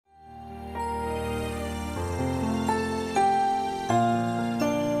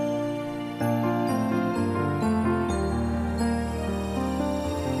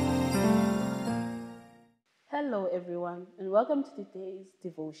Hello, everyone, and welcome to today's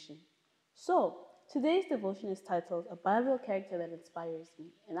devotion. Today's devotion is titled A Bible Character That Inspires Me,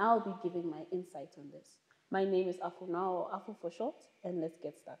 and I'll be giving my insight on this. My name is Afunwaho, or Afu for short, and let's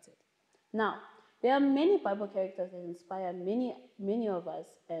get started. Now, there are many Bible characters that inspire many of us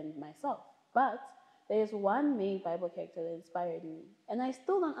and myself, but there is one main Bible character that inspired me, and I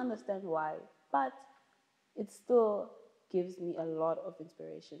still don't understand why, but it still gives me a lot of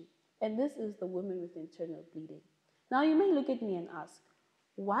inspiration. And this is the woman with internal bleeding. Now, you may look at me and ask,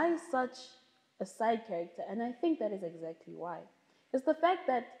 why such a side character? And I think that is exactly why. It's the fact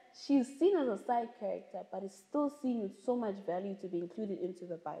that she's seen as a side character, but is still seen with so much value to be included into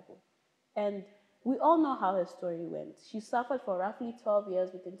the Bible. And we all know how her story went. She suffered for roughly 12 years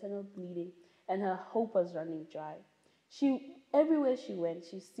with internal bleeding, and her hope was running dry. Everywhere she went,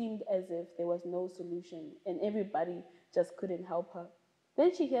 she seemed as if there was no solution, and everybody just couldn't help her.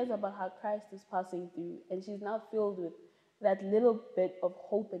 Then she hears about how Christ is passing through, and she's now filled with that little bit of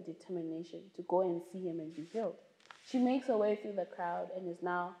hope and determination to go and see him and be healed. She makes her way through the crowd and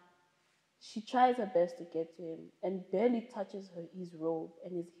she tries her best to get to him and barely touches his robe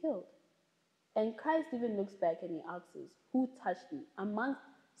and is healed. And Christ even looks back and he asks us, who touched me amongst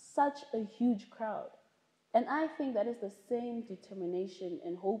such a huge crowd? And I think that is the same determination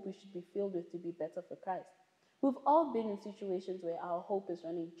and hope we should be filled with to be better for Christ. We've all been in situations where our hope is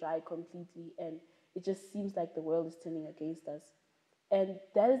running dry completely and it just seems like the world is turning against us. And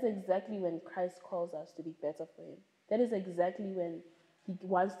that is exactly when Christ calls us to be better for him. That is exactly when he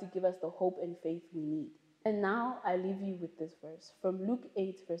wants to give us the hope and faith we need. And now I leave you with this verse from Luke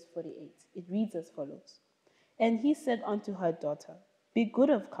 8, verse 48. It reads as follows. And he said unto her daughter, be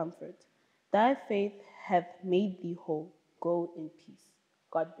good of comfort. Thy faith hath made thee whole. Go in peace.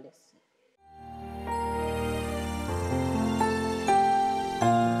 God bless you.